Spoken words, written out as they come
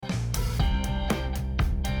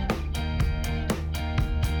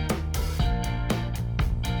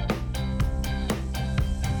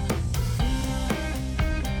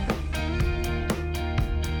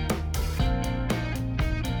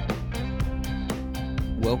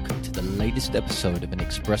welcome to the latest episode of An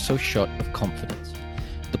Espresso Shot of Confidence,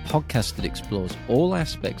 the podcast that explores all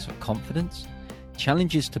aspects of confidence,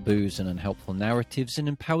 challenges taboos and unhelpful narratives, and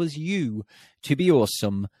empowers you to be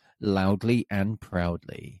awesome loudly and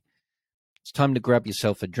proudly. It's time to grab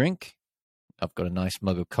yourself a drink. I've got a nice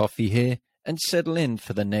mug of coffee here, and settle in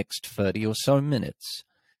for the next 30 or so minutes.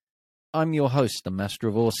 I'm your host, the Master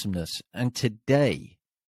of Awesomeness, and today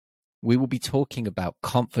we will be talking about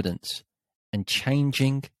confidence and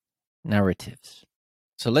changing narratives.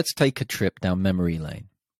 So let's take a trip down memory lane.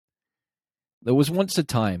 There was once a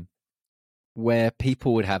time where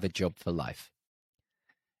people would have a job for life.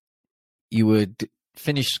 You would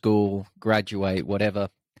finish school, graduate, whatever,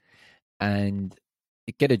 and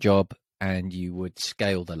get a job, and you would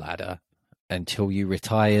scale the ladder until you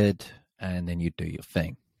retired, and then you'd do your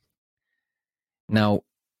thing. Now,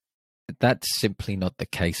 that's simply not the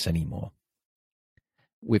case anymore.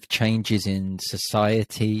 With changes in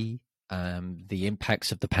society, the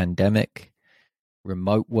impacts of the pandemic,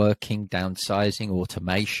 remote working, downsizing,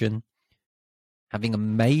 automation, having a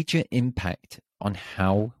major impact on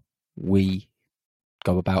how we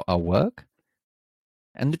go about our work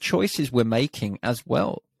and the choices we're making as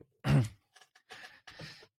well.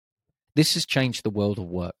 This has changed the world of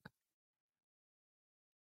work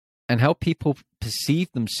and how people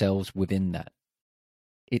perceive themselves within that.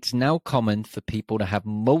 It's now common for people to have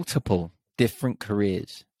multiple different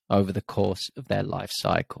careers over the course of their life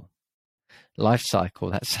cycle. Life cycle,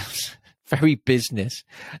 that sounds very business.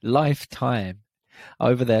 Lifetime,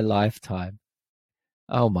 over their lifetime.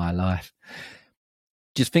 Oh, my life.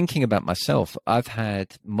 Just thinking about myself, I've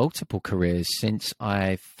had multiple careers since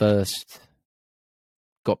I first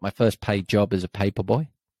got my first paid job as a paperboy,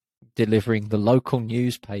 delivering the local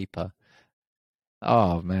newspaper.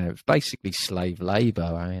 Oh, man, it was basically slave labor.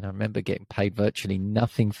 I mean, I remember getting paid virtually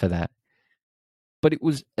nothing for that. But it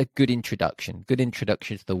was a good introduction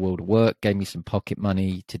to the world of work, gave me some pocket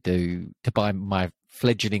money to buy my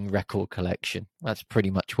fledgling record collection. That's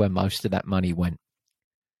pretty much where most of that money went.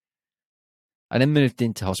 I then moved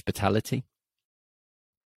into hospitality.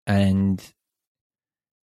 And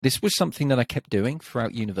this was something that I kept doing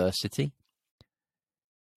throughout university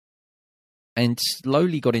and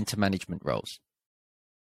slowly got into management roles.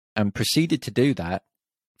 And proceeded to do that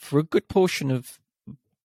for a good portion of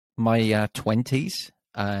my 20s.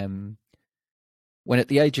 When at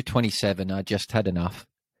the age of 27, I just had enough.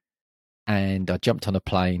 And I jumped on a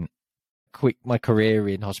plane, quit my career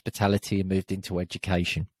in hospitality and moved into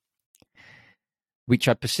education, which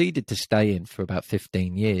I proceeded to stay in for about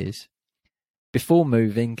 15 years before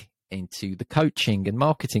moving into the coaching and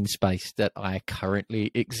marketing space that I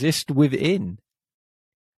currently exist within.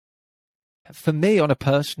 For me, on a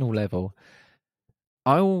personal level,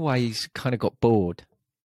 I always kind of got bored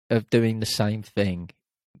of doing the same thing,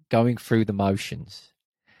 going through the motions.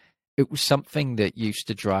 It was something that used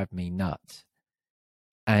to drive me nuts.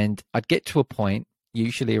 And I'd get to a point,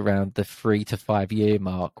 usually around the 3 to 5 year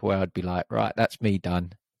mark, where I'd be like, right, that's me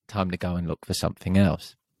done. Time to go and look for something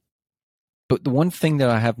else. But the one thing that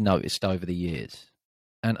I have noticed over the years,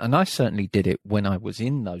 and I certainly did it when I was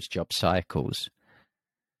in those job cycles,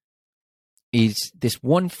 is this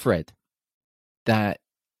one thread that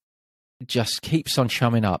just keeps on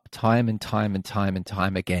showing up time and time and time and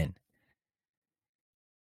time again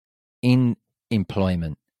in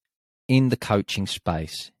employment, in the coaching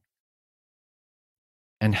space,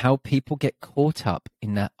 and how people get caught up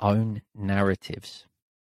in their own narratives.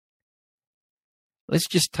 Let's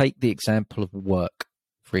just take the example of work,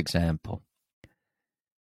 for example.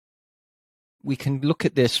 We can look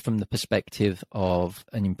at this from the perspective of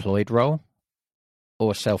an employed role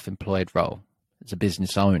or a self-employed role as a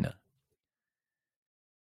business owner.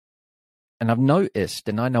 And I've noticed,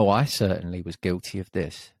 and I know I certainly was guilty of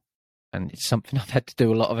this, and it's something I've had to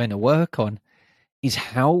do a lot of inner work on, is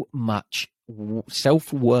how much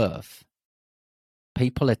self-worth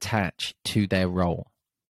people attach to their role.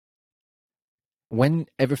 When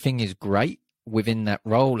everything is great within that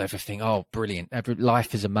role, everything, oh, brilliant,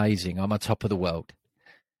 life is amazing, I'm on top of the world.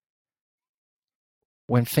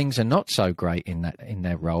 When things are not so great in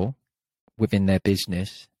their role, within their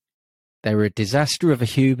business, they're a disaster of a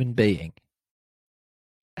human being.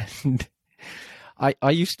 And I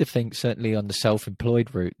used to think, certainly on the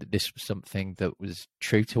self-employed route, that this was something that was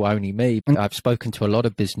true to only me. I've spoken to a lot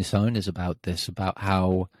of business owners about this, about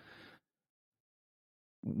how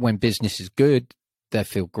when business is good, they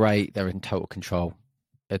feel great, they're in total control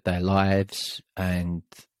of their lives, and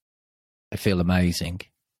they feel amazing.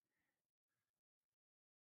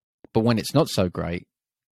 But when it's not so great,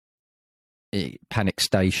 panic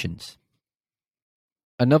stations.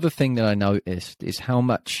 Another thing that I noticed is how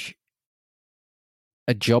much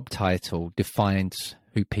a job title defines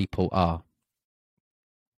who people are.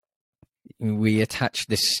 We attach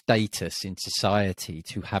this status in society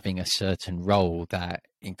to having a certain role that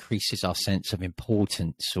increases our sense of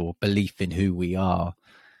importance or belief in who we are.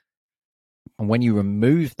 And when you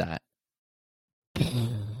remove that,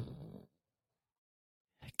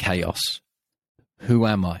 chaos. Who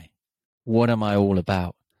am I? What am I all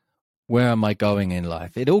about? Where am I going in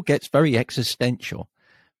life? It all gets very existential.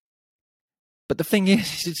 But the thing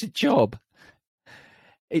is, it's a job.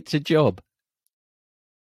 It's a job.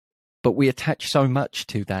 But we attach so much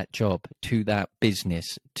to that job, to that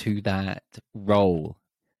business, to that role.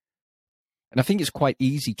 And I think it's quite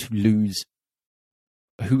easy to lose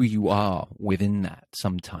who you are within that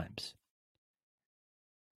sometimes.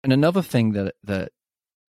 And another thing that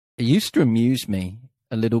it used to amuse me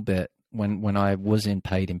a little bit when I was in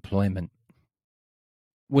paid employment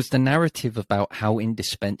was the narrative about how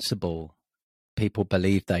indispensable people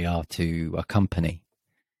believe they are to a company.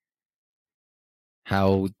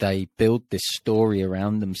 How they build this story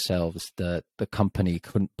around themselves that the company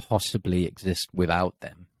couldn't possibly exist without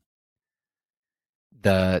them.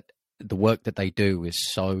 That the work that they do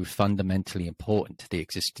is so fundamentally important to the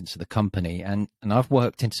existence of the company. And I've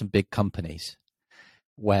worked in some big companies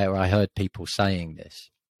where I heard people saying this.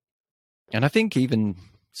 And I think even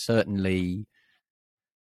certainly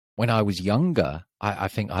when I was younger, I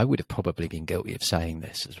think I would have probably been guilty of saying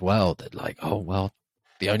this as well, that like, oh, well,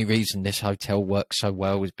 the only reason this hotel works so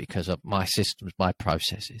well is because of my systems, my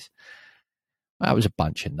processes. That was a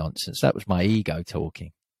bunch of nonsense. That was my ego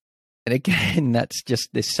talking. And again, that's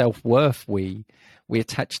just this self-worth. We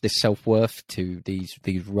attach this self-worth to these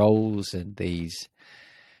roles and these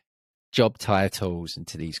job titles and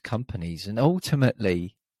to these companies. And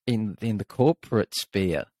ultimately, in the corporate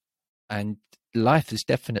sphere, and life has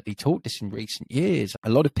definitely taught this in recent years, a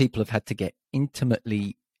lot of people have had to get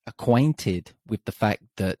intimately acquainted with the fact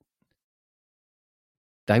that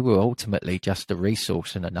they were ultimately just a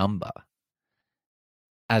resource and a number,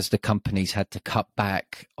 as the companies had to cut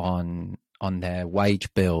back on their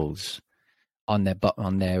wage bills, on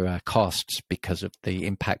their costs because of the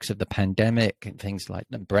impacts of the pandemic and things like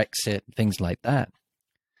Brexit, things like that.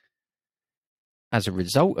 As a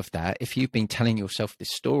result of that, if you've been telling yourself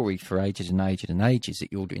this story for ages and ages and ages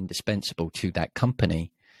that you're indispensable to that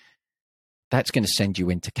company, that's going to send you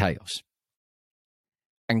into chaos.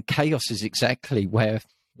 And chaos is exactly where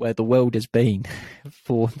the world has been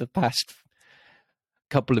for the past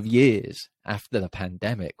couple of years after the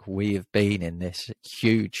pandemic. We have been in this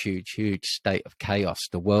huge state of chaos.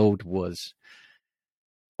 The world was,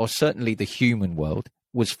 or certainly the human world,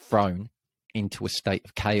 was thrown into a state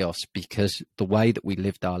of chaos because the way that we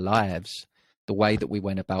lived our lives, the way that we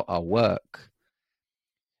went about our work,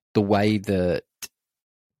 the way that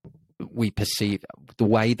we perceive, the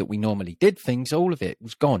way that we normally did things, all of it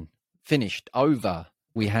was gone, finished, over.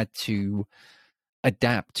 We had to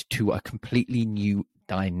adapt to a completely new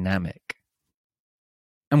dynamic.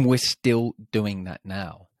 And we're still doing that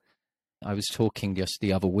now. I was talking just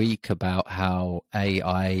the other week about how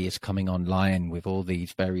AI is coming online with all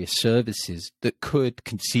these various services that could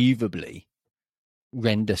conceivably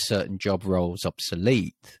render certain job roles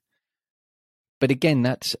obsolete. But again,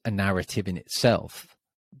 that's a narrative in itself.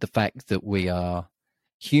 The fact that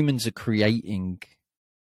humans are creating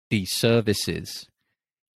these services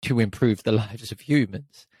to improve the lives of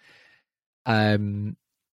humans.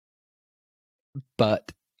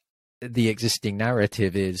 But the existing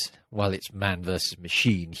narrative is, well, it's man versus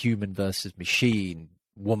machine, human versus machine,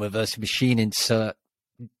 woman versus machine, insert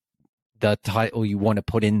the title you want to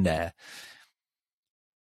put in there.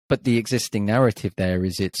 But the existing narrative there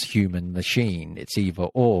is it's human machine. It's either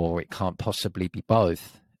or, it can't possibly be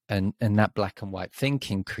both. And that black and white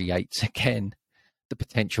thinking creates, again, the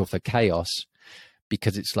potential for chaos,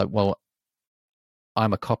 because it's like, well,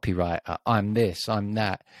 I'm a copywriter, I'm this, I'm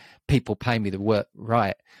that. People pay me the work,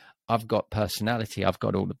 right? I've got personality, I've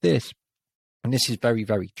got all of this. And this is very,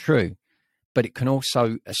 very true. But it can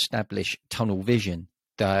also establish tunnel vision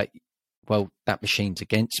that, well, that machine's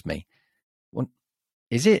against me. Well,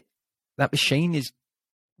 is it? That machine is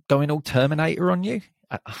going all Terminator on you?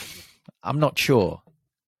 I'm not sure.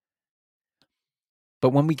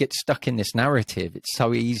 But when we get stuck in this narrative, it's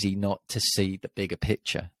so easy not to see the bigger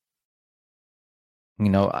picture. You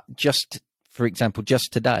know, for example,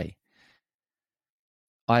 just today,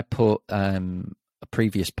 I put a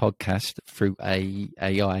previous podcast through a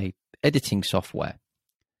AI editing software.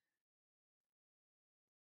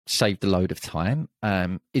 Saved a load of time.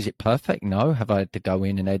 Is it perfect? No. Have I had to go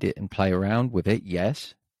in and edit and play around with it?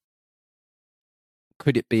 Yes.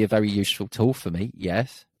 Could it be a very useful tool for me?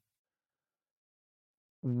 Yes.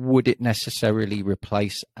 Would it necessarily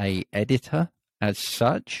replace a editor as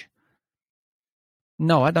such?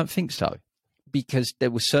 No, I don't think so. Because there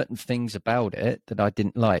were certain things about it that I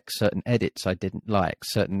didn't like, certain edits I didn't like,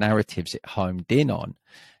 certain narratives it homed in on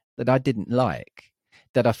that I didn't like,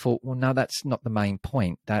 that I thought, well, no, that's not the main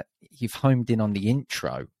point. That you've homed in on the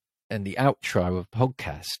intro and the outro of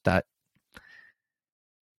podcast that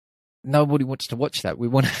nobody wants to watch that. We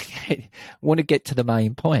want to get to the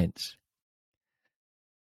main points.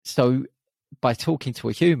 So by talking to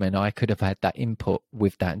a human, I could have had that input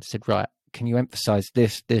with that and said, right, can you emphasize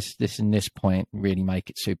this, and this point and really make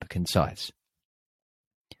it super concise?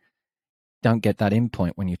 Don't get that in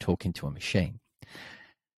point when you're talking to a machine.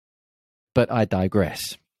 But I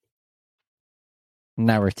digress.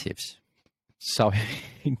 Narratives. So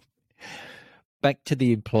back to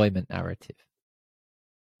the employment narrative.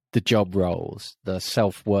 The job roles, the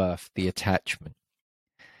self-worth, the attachment.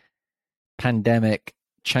 Pandemic,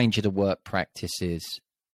 change of the work practices,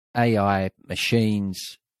 AI,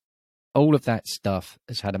 machines, all of that stuff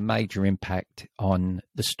has had a major impact on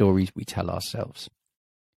the stories we tell ourselves.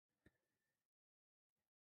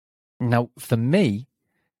 Now, for me,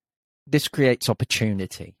 this creates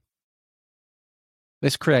opportunity.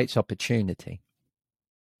 This creates opportunity.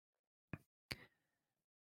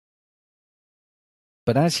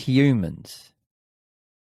 But as humans,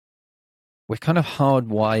 we're kind of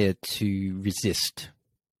hardwired to resist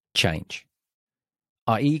change.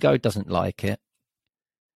 Our ego doesn't like it.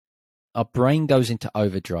 Our brain goes into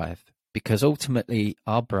overdrive because ultimately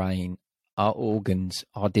our brain, our organs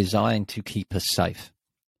are designed to keep us safe,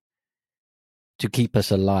 to keep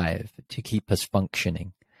us alive, to keep us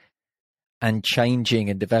functioning. And changing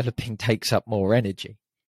and developing takes up more energy.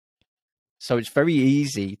 So it's very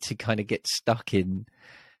easy to kind of get stuck in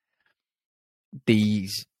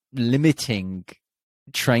these limiting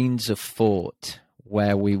trains of thought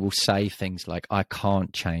where we will say things like, I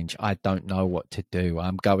can't change. I don't know what to do.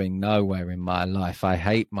 I'm going nowhere in my life. I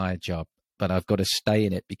hate my job, but I've got to stay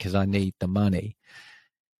in it because I need the money.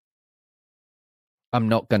 I'm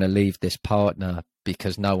not going to leave this partner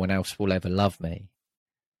because no one else will ever love me.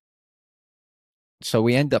 So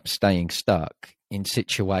we end up staying stuck in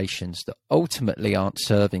situations that ultimately aren't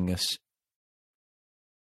serving us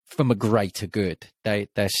from a greater good. They're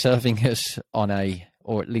serving us on a,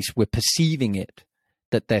 or at least we're perceiving it,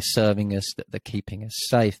 that they're serving us, that they're keeping us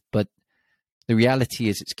safe. But the reality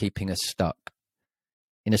is it's keeping us stuck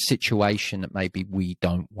in a situation that maybe we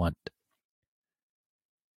don't want.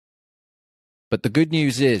 But the good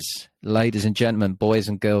news is, ladies and gentlemen, boys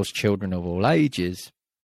and girls, children of all ages,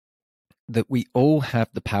 that we all have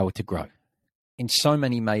the power to grow in so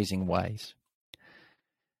many amazing ways.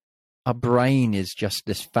 Our brain is just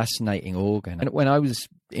this fascinating organ. And when I was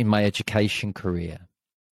in my education career,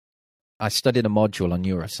 I studied a module on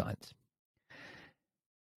neuroscience.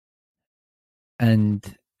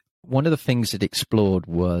 And one of the things it explored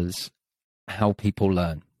was how people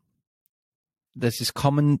learn. There's this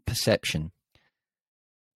common perception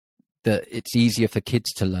that it's easier for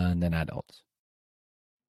kids to learn than adults.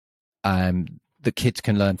 The kids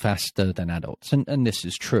can learn faster than adults, and this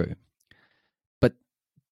is true. But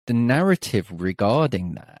the narrative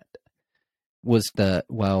regarding that was that,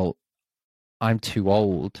 well, I'm too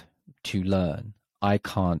old to learn. I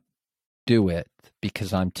can't do it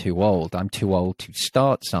because I'm too old. I'm too old to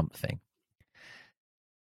start something,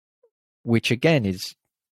 which again is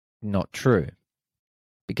not true.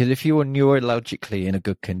 Because if you are neurologically in a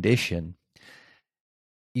good condition,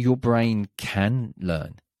 your brain can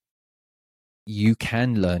learn. You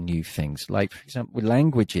can learn new things. Like, for example, with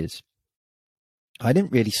languages, I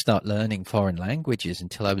didn't really start learning foreign languages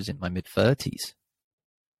until I was in my mid-30s.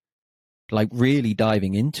 Like, really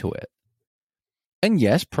diving into it. And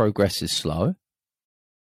yes, progress is slow,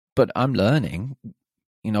 but I'm learning.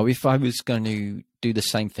 You know, if I was going to do the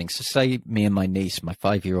same thing, so say me and my niece, my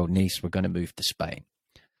 5-year-old niece, were going to move to Spain,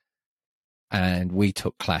 and we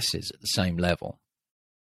took classes at the same level.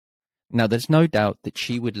 Now, there's no doubt that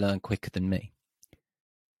she would learn quicker than me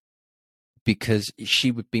because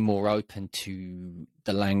she would be more open to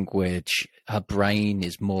the language. Her brain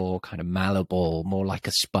is more kind of malleable, more like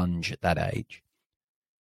a sponge at that age.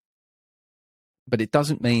 But it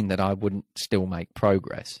doesn't mean that I wouldn't still make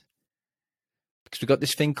progress, because we've got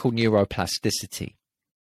this thing called neuroplasticity.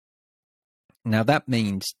 Now, that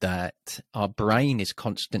means that our brain is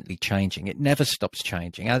constantly changing. It never stops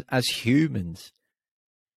changing. As humans,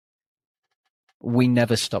 we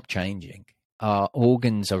never stop changing. Our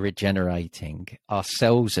organs are regenerating. Our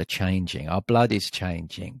cells are changing. Our blood is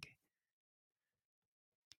changing.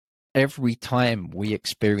 every time we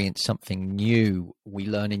experience something new, we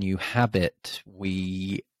learn a new habit,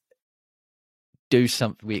 we do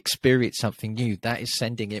something, we experience something new, that is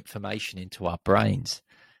sending information into our brains.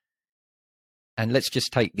 And let's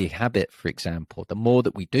just take the habit, for example. The more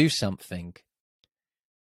that we do something,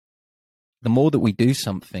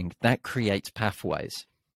 that creates pathways,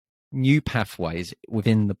 new pathways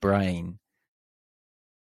within the brain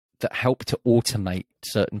that help to automate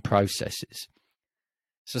certain processes.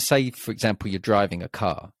 So say, for example, you're driving a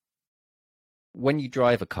car. When you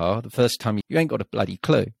drive a car, the first time you ain't got a bloody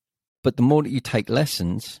clue. But the more that you take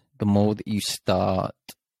lessons, the more that you start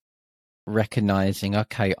recognizing,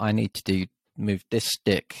 okay, I need to move this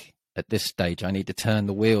stick at this stage. I need to turn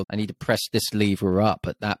the wheel. I need to press this lever up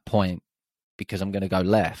at that point because I'm going to go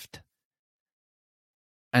left.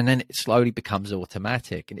 And then it slowly becomes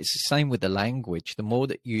automatic. And it's the same with the language. The more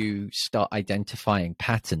that you start identifying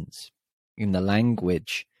patterns in the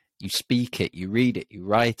language, you speak it, you read it, you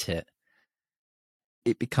write it,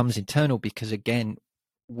 it becomes internal because, again,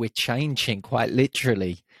 we're changing quite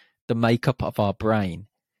literally the makeup of our brain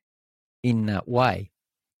in that way.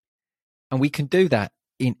 And we can do that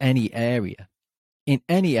in any area. In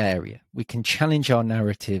any area, we can challenge our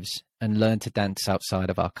narratives and learn to dance outside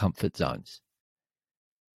of our comfort zones.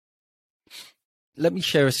 Let me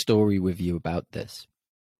share a story with you about this.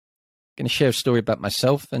 I'm going to share a story about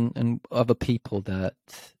myself and other people that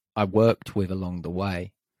I worked with along the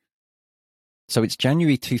way. So it's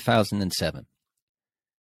January 2007.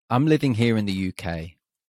 I'm living here in the UK.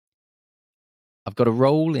 I've got a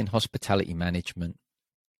role in hospitality management.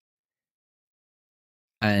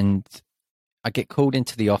 And I get called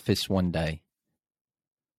into the office one day.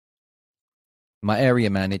 My area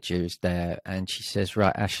manager is there and she says,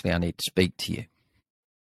 right, Ashley, I need to speak to you.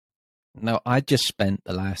 Now, I just spent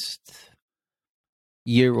the last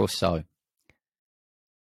year or so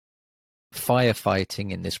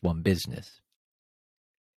firefighting in this one business.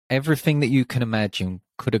 Everything that you can imagine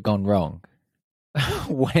could have gone wrong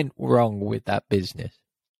went wrong with that business.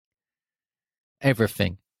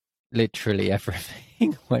 Everything, literally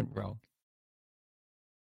everything went wrong.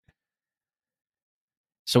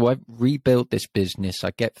 So I rebuilt this business.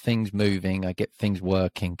 I get things moving. I get things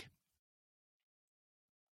working.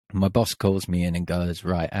 My boss calls me in and goes,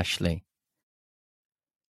 right, Ashley.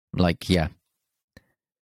 I'm like, yeah.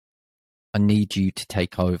 I need you to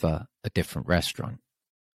take over a different restaurant.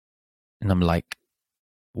 And I'm like,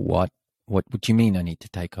 what? What do you mean I need to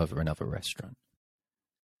take over another restaurant?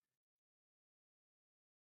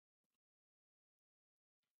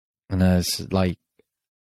 And I was like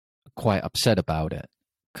quite upset about it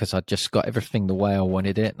because I just got everything the way I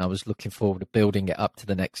wanted it. And I was looking forward to building it up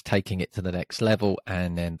to taking it to the next level.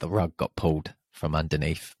 And then the rug got pulled from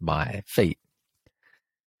underneath my feet.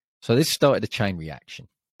 So this started a chain reaction.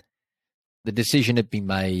 The decision had been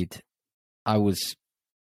made. I was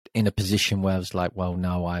in a position where I was like, well,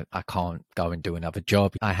 no, I can't go and do another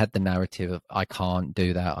job. I had the narrative of, I can't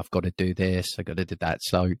do that. I've got to do this. I've got to do that.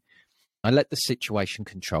 So I let the situation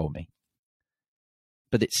control me.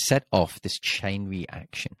 But it set off this chain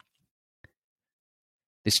reaction.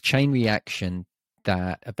 This chain reaction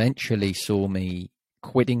that eventually saw me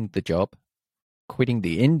quitting the job, quitting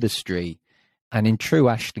the industry, and in true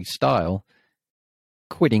Ashley style,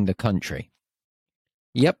 quitting the country.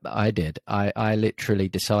 Yep, I did. I literally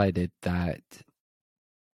decided that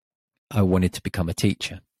I wanted to become a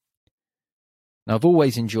teacher. Now, I've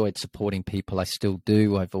always enjoyed supporting people. I still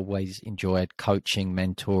do. I've always enjoyed coaching,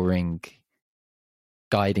 mentoring,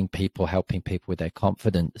 guiding people, helping people with their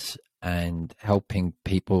confidence, and helping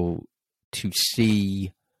people to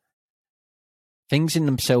see things in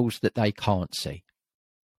themselves that they can't see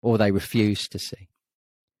or they refuse to see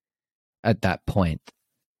at that point.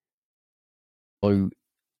 So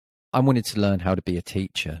I wanted to learn how to be a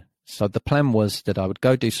teacher. So the plan was that I would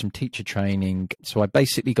go do some teacher training. So I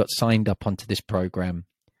basically got signed up onto this program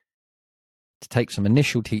to take some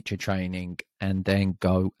initial teacher training and then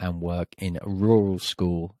go and work in a rural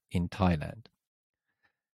school in Thailand.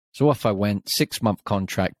 So off I went, 6-month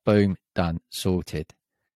contract, boom, done, sorted.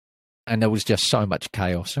 And there was just so much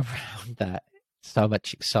chaos around that, so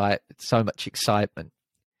much excitement.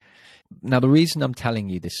 Now, the reason I'm telling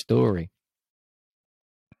you this story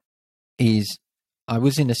is I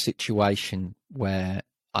was in a situation where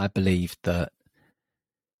I believed that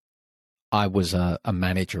I was a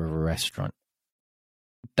manager of a restaurant.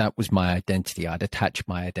 That was my identity. I'd attached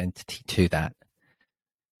my identity to that.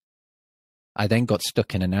 I then got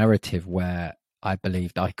stuck in a narrative where I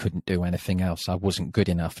believed I couldn't do anything else. I wasn't good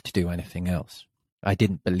enough to do anything else. I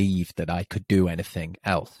didn't believe that I could do anything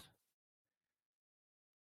else.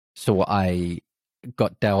 So I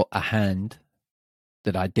got dealt a hand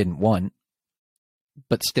that I didn't want,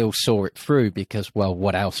 but still saw it through because, well,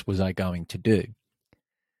 what else was I going to do?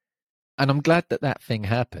 And I'm glad that that thing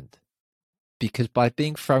happened, because by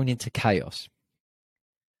being thrown into chaos,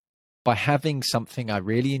 by having something I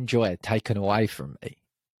really enjoyed taken away from me,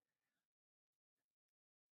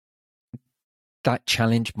 that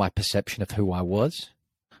challenged my perception of who I was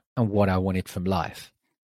and what I wanted from life.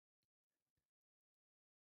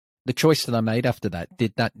 The choice that I made after that,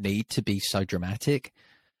 did that need to be so dramatic?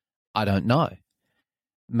 I don't know.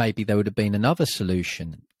 Maybe there would have been another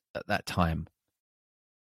solution at that time.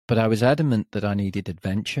 But I was adamant that I needed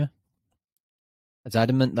adventure. I was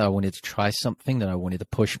adamant that I wanted to try something, that I wanted to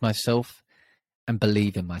push myself and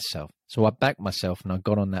believe in myself. So I backed myself and I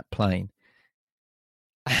got on that plane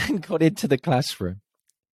and got into the classroom.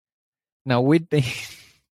 Now, we'd been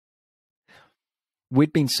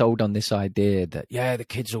sold on this idea that, yeah, the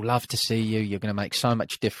kids will love to see you. You're going to make so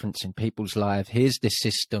much difference in people's lives. Here's the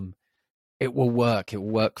system. It will work. It will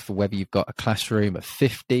work for whether you've got a classroom of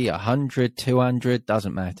 50, 100, 200,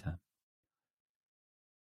 doesn't matter.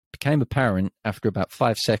 It became apparent after about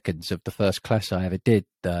 5 seconds of the first class I ever did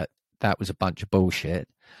that that was a bunch of bullshit,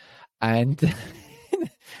 and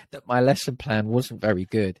that my lesson plan wasn't very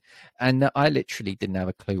good, and that I literally didn't have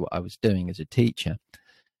a clue what I was doing as a teacher.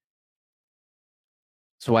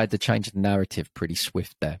 So I had to change the narrative pretty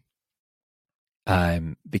swift there,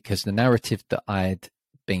 because the narrative that I had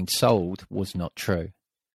been sold was not true.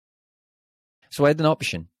 So I had an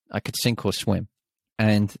option. I could sink or swim.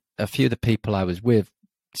 And a few of the people I was with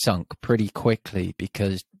sunk pretty quickly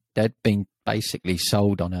because they'd been basically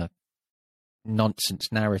sold on a nonsense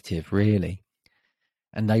narrative, really.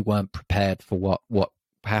 And they weren't prepared for what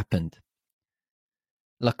happened.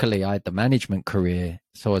 Luckily, I had the management career,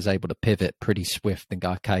 so I was able to pivot pretty swift and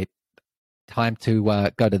go, okay, time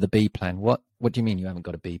to go to the B plan. What do you mean you haven't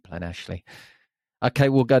got a B plan, Ashley? Okay,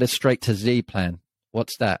 we'll go straight to Z plan.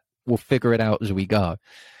 What's that? We'll figure it out as we go.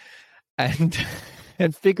 And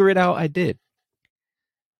figure it out I did.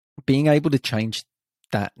 Being able to change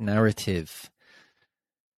that narrative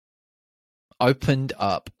opened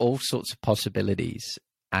up all sorts of possibilities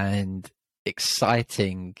and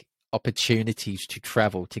exciting opportunities to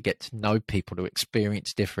travel, to get to know people, to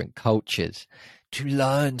experience different cultures, to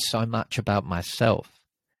learn so much about myself.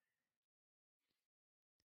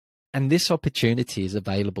 And this opportunity is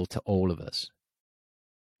available to all of us.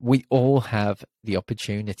 We all have the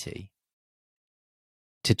opportunity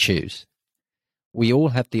to choose. We all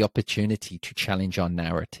have the opportunity to challenge our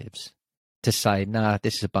narratives, to say, nah,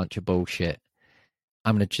 this is a bunch of bullshit.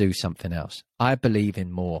 I'm going to do something else. I believe in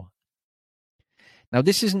more. Now,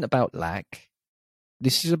 this isn't about lack.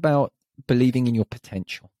 This is about believing in your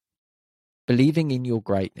potential, believing in your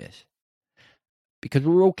greatness, because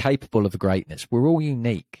we're all capable of greatness. We're all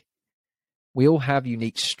unique. We all have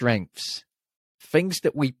unique strengths, things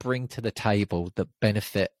that we bring to the table that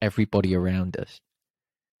benefit everybody around us.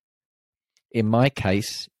 In my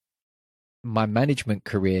case, my management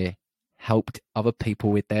career helped other people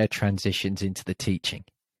with their transitions into the teaching.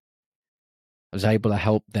 I was able to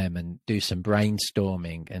help them and do some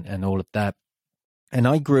brainstorming and all of that. And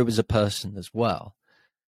I grew as a person as well.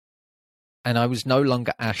 And I was no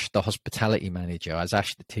longer Ash, the hospitality manager. I was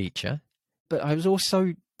Ash, the teacher. But I was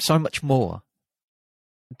also so much more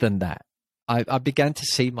than that. I began to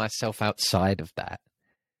see myself outside of that.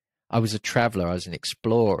 I was a traveler. I was an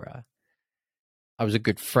explorer. I was a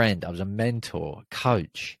good friend. I was a mentor,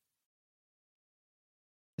 coach.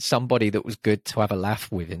 Somebody that was good to have a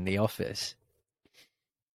laugh with in the office.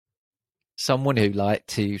 Someone who liked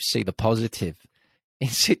to see the positive in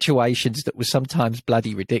situations that were sometimes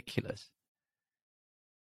bloody ridiculous.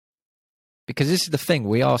 Because this is the thing,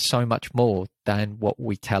 we are so much more than what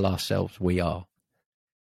we tell ourselves we are.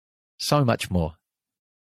 So much more.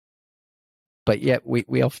 But yet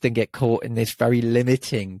we often get caught in this very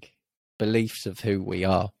limiting beliefs of who we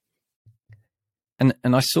are. And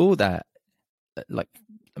I saw that, like,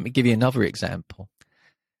 let me give you another example.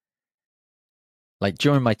 Like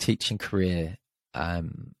during my teaching career, I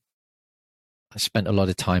spent a lot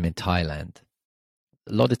of time in Thailand,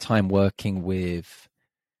 a lot of time working with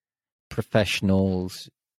professionals,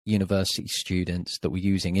 university students that were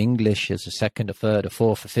using English as a second, a third, a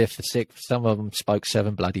fourth, a fifth, a sixth. Some of them spoke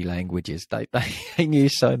 7 bloody languages. They knew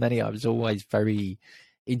so many. I was always very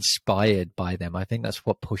inspired by them. I think that's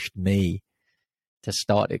what pushed me to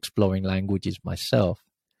start exploring languages myself.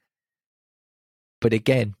 But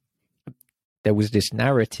again, there was this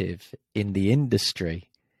narrative in the industry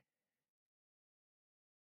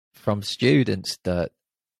from students that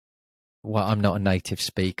well, I'm not a native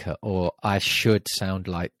speaker, or I should sound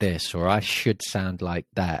like this, or I should sound like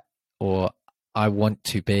that, or I want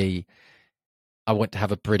to be, I want to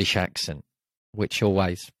have a British accent, which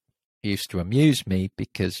always used to amuse me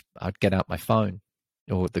because I'd get out my phone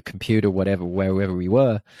or the computer, whatever, wherever we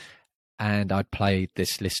were, and I'd play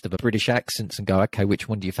this list of British accents and go, okay, which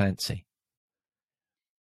one do you fancy?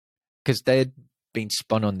 Because they'd been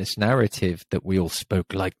spun on this narrative that we all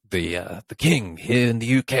spoke like the king here in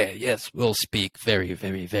the UK. Yes, we all speak very,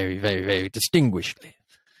 very, very, very, very distinguishedly.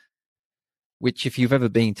 Which, if you've ever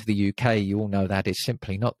been to the UK, you all know that is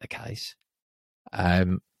simply not the case.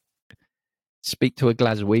 Speak to a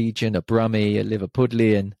Glaswegian, a Brummie, a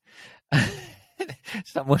Liverpudlian,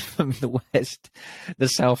 someone from the West, the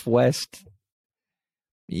Southwest.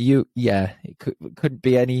 It couldn't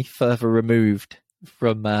be any further removed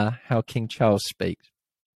from how King Charles speaks.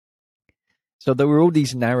 So there were all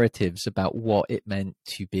these narratives about what it meant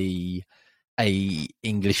to be a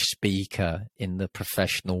English speaker in the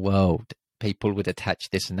professional world. People would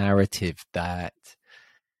attach this narrative that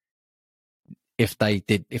if they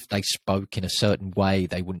spoke in a certain way,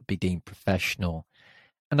 they wouldn't be deemed professional.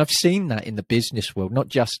 And I've seen that in the business world, not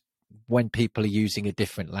just when people are using a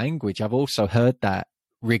different language. I've also heard that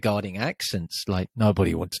regarding accents, like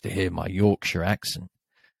nobody wants to hear my Yorkshire accent.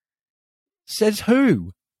 Says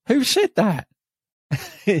who? Who said that?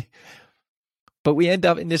 But we end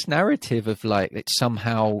up in this narrative of like it's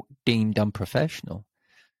somehow deemed unprofessional.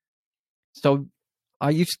 So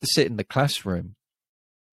I used to sit in the classroom,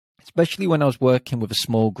 especially when I was working with a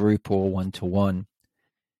small group or one-to-one,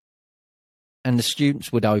 and the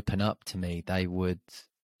students would open up to me. They would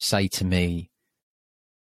say to me,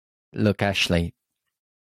 look, Ashley,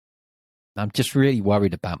 I'm just really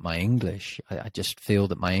worried about my English. I just feel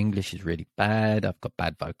that my English is really bad. I've got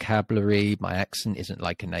bad vocabulary. My accent isn't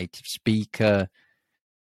like a native speaker.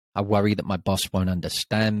 I worry that my boss won't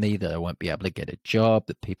understand me, that I won't be able to get a job,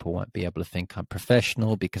 that people won't be able to think I'm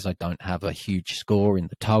professional because I don't have a huge score in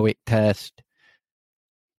the TOEIC test.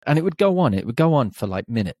 And it would go on. It would go on for like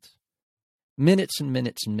minutes and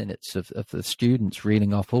minutes and minutes of the students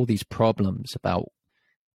reeling off all these problems about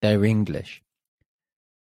their English.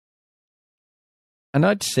 And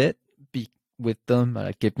I'd be with them, and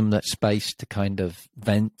I'd give them that space to kind of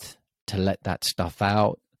vent, to let that stuff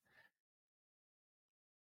out.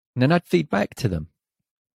 And then I'd feed back to them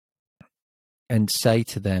and say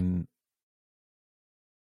to them,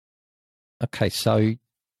 okay, so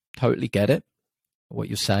totally get it, what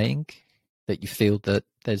you're saying, that you feel that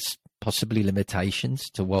there's possibly limitations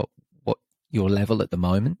to what your level at the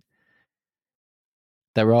moment.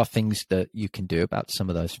 There are things that you can do about some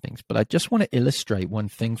of those things, but I just want to illustrate one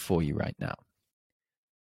thing for you right now.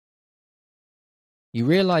 You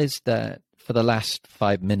realize that for the last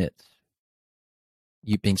 5 minutes,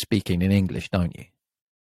 you've been speaking in English, don't you?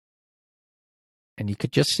 And you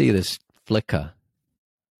could just see this flicker,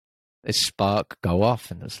 this spark go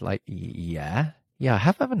off, and it's like, yeah, I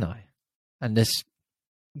have, haven't I? And this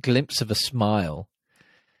glimpse of a smile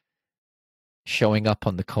showing up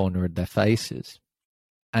on the corner of their faces.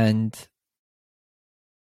 And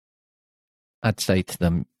I'd say to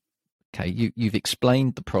them, okay, you've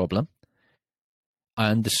explained the problem.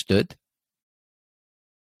 I understood.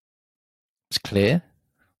 It's clear.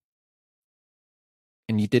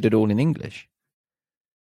 And you did it all in English.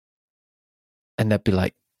 And they'd be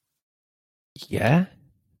like, yeah.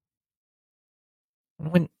 And I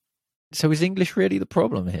went, so is English really the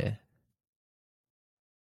problem here?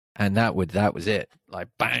 And that was it. Like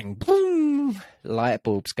bang, boom, light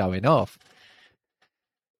bulbs going off.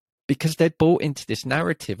 Because they'd bought into this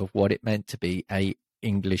narrative of what it meant to be a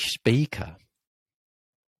English speaker.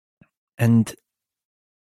 And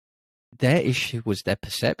their issue was their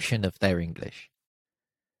perception of their English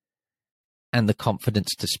and the confidence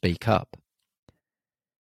to speak up.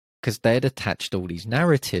 Because they'd attached all these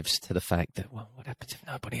narratives to the fact that, well, what happens if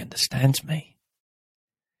nobody understands me?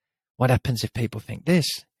 What happens if people think this?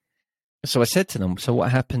 So I said to them, so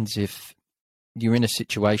what happens if you're in a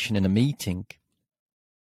situation in a meeting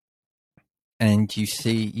and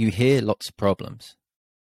you hear lots of problems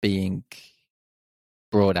being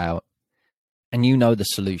brought out and you know the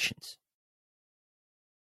solutions?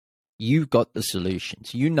 You've got the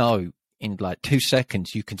solutions. You know in like 2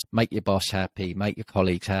 seconds you can make your boss happy, make your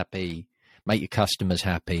colleagues happy, make your customers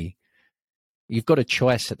happy. You've got a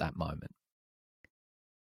choice at that moment.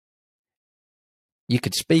 You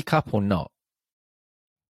could speak up or not.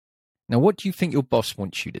 Now, what do you think your boss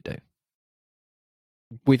wants you to do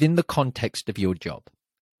within the context of your job?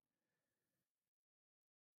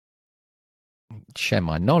 Share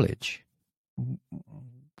my knowledge.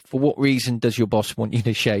 For what reason does your boss want you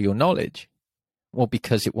to share your knowledge? Well,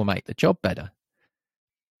 because it will make the job better.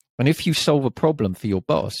 And if you solve a problem for your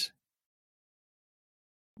boss,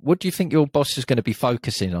 what do you think your boss is going to be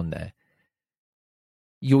focusing on there?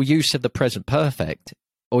 Your use of the present perfect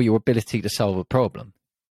or your ability to solve a problem?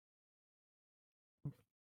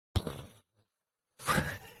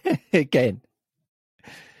 Again,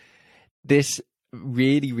 this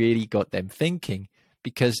really, really got them thinking,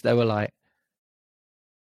 because they were like,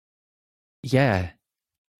 yeah,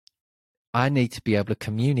 I need to be able to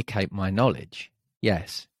communicate my knowledge.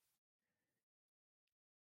 Yes.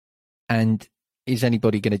 And is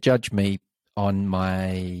anybody going to judge me on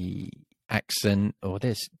my accent or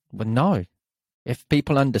this? Well, no. If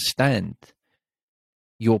people understand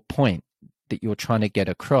your point that you're trying to get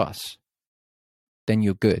across, then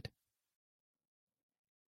you're good.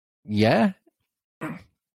 Yeah.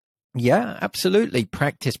 Yeah, absolutely.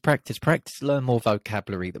 Practice, practice, practice. Learn more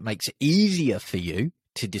vocabulary that makes it easier for you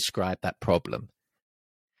to describe that problem,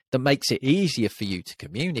 that makes it easier for you to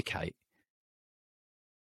communicate.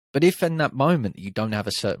 But if in that moment you don't have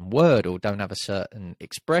a certain word or don't have a certain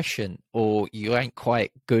expression, or you ain't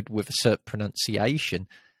quite good with a certain pronunciation,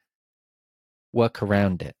 work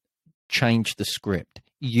around it. Change the script.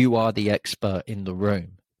 You are the expert in the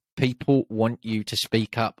room. People want you to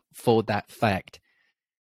speak up for that fact.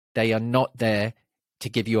 They are not there to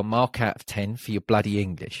give you a mark out of 10 for your bloody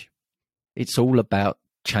English. It's all about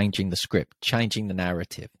changing the script, changing the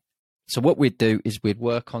narrative. So what we'd do is we'd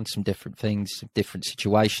work on some different things, some different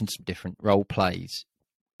situations, some different role plays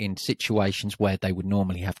in situations where they would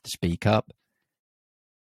normally have to speak up,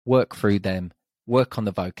 work through them, work on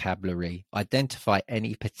the vocabulary, identify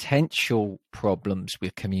any potential problems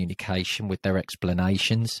with communication with their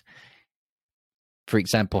explanations. For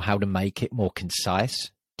example, how to make it more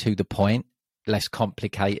concise, to the point, less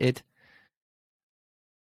complicated.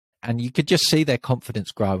 And you could just see their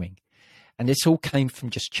confidence growing. And this all came from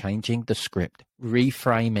just changing the script,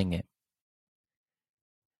 reframing it.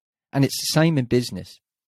 And it's the same in business.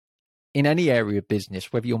 In any area of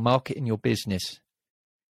business, whether you're marketing your business,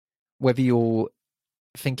 whether you're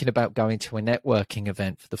thinking about going to a networking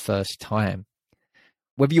event for the first time,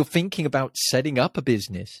 whether you're thinking about setting up a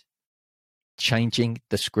business, changing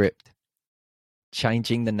the script,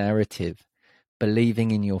 changing the narrative,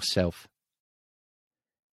 believing in yourself,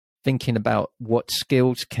 thinking about what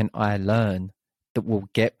skills can I learn that will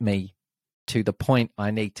get me to the point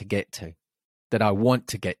I need to get to, that I want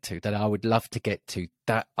to get to, that I would love to get to,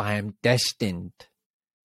 that I am destined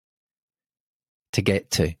to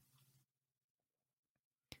get to.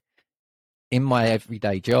 In my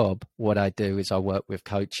everyday job, what I do is I work with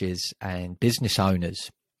coaches and business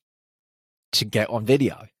owners to get on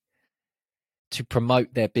video, to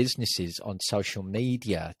promote their businesses on social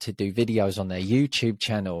media, to do videos on their YouTube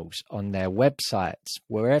channels, on their websites,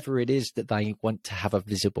 wherever it is that they want to have a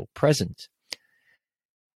visible presence.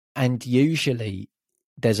 And usually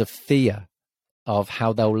there's a fear of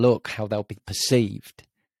how they'll look, how they'll be perceived.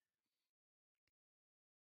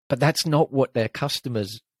 But that's not what their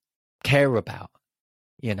customers care about.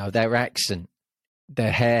 You know, their accent,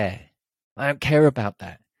 their hair. I don't care about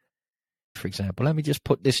that. For example, let me just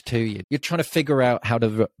put this to you. You're trying to figure out how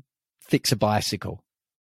to fix a bicycle.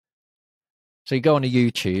 So you go on a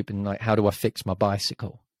YouTube and like, how do I fix my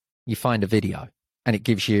bicycle? You find a video and it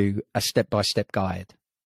gives you a step-by-step guide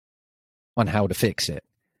on how to fix it.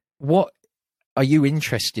 What are you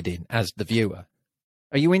interested in as the viewer?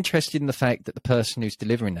 Are you interested in the fact that the person who's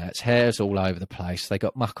delivering that's hair's all over the place, they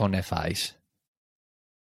got muck on their face,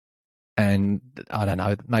 and I don't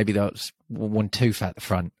know, maybe there's one tooth at the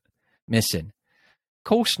front missing? Of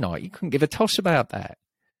course not. You couldn't give a toss about that.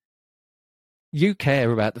 You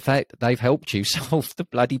care about the fact that they've helped you solve the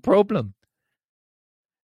bloody problem.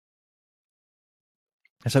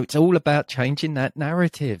 And so it's all about changing that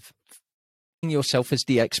narrative. Yourself as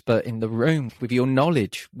the expert in the room with your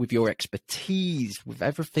knowledge, with your expertise, with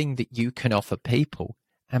everything that you can offer people,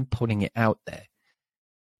 and putting it out there.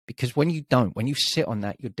 Because when you don't, when you sit on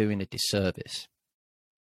that, you're doing a disservice.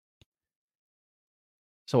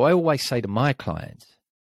 So I always say to my clients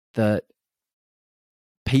that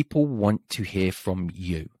people want to hear from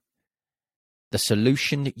you, the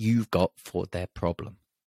solution that you've got for their problem.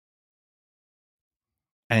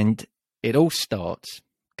 And it all starts,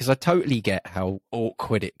 because I totally get how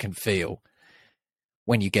awkward it can feel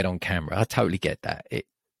when you get on camera. I totally get that.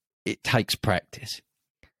 It takes practice.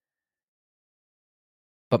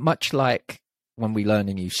 But much like when we learn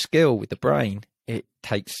a new skill with the brain, it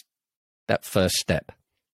takes that first step.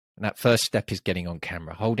 And that first step is getting on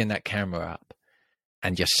camera, holding that camera up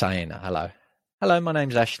and just saying, hello. Hello, my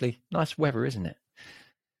name's Ashley. Nice weather, isn't it?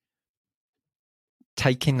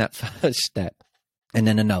 taking that first step and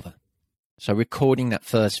then another. So recording that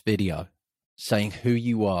first video, saying who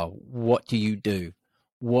you are, what do you do,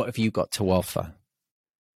 what have you got to offer?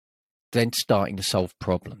 Then starting to solve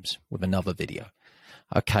problems with another video.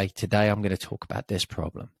 Okay, today I'm going to talk about this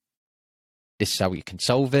problem. This is how you can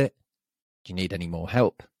solve it. Do you need any more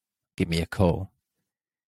help? Give me a call.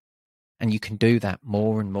 And you can do that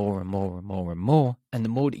more and more and more and more and more. And the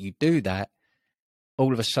more that you do that,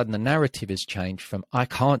 all of a sudden the narrative has changed from I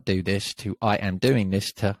can't do this to I am doing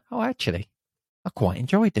this to, oh, actually, I quite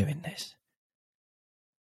enjoy doing this.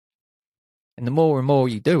 And the more and more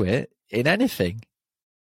you do it in anything,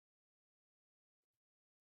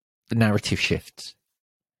 the narrative shifts.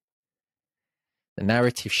 The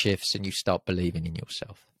narrative shifts and you start believing in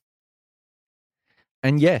yourself.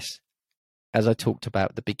 And yes, as I talked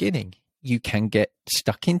about at the beginning, you can get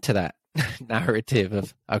stuck into that narrative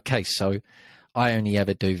of, okay, so I only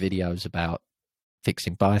ever do videos about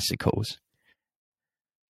fixing bicycles.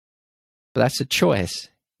 But that's a choice.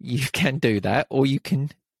 You can do that or you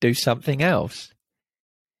can do something else.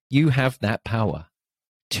 You have that power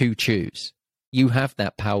to choose. You have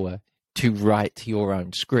that power to write your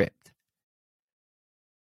own script.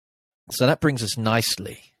 So that brings us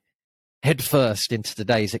nicely head first into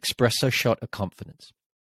today's espresso shot of confidence.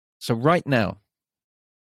 So right now,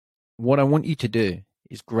 what I want you to do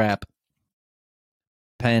is grab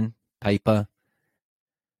pen, paper.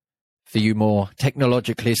 For you more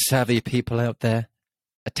technologically savvy people out there,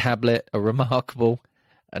 a tablet, a Remarkable,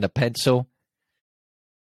 and a pencil.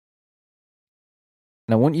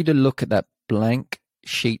 And I want you to look at that blank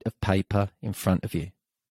sheet of paper in front of you.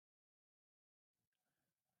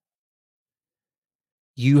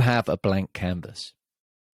 You have a blank canvas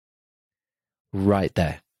right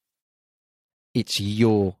there. It's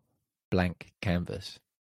your blank canvas.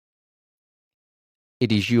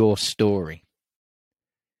 It is your story.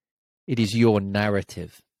 It is your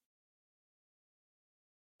narrative.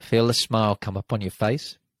 Feel a smile come up on your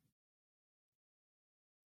face.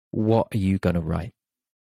 What are you going to write?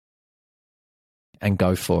 And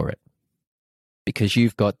go for it. Because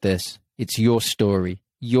you've got this. It's your story,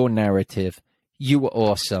 your narrative. You are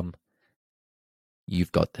awesome.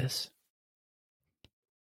 You've got this.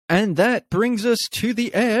 And that brings us to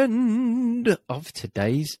the end of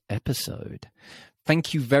today's episode.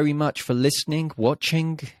 Thank you very much for listening,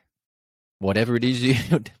 watching, whatever it is you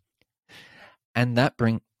do. And that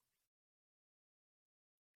brings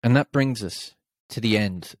us to the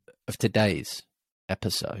end of today's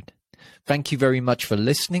episode. Thank you very much for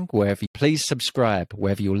listening. Please subscribe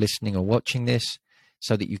wherever you're listening or watching this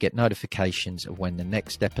so that you get notifications of when the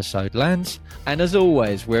next episode lands. And as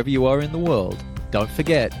always, wherever you are in the world, don't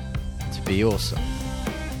forget to be awesome.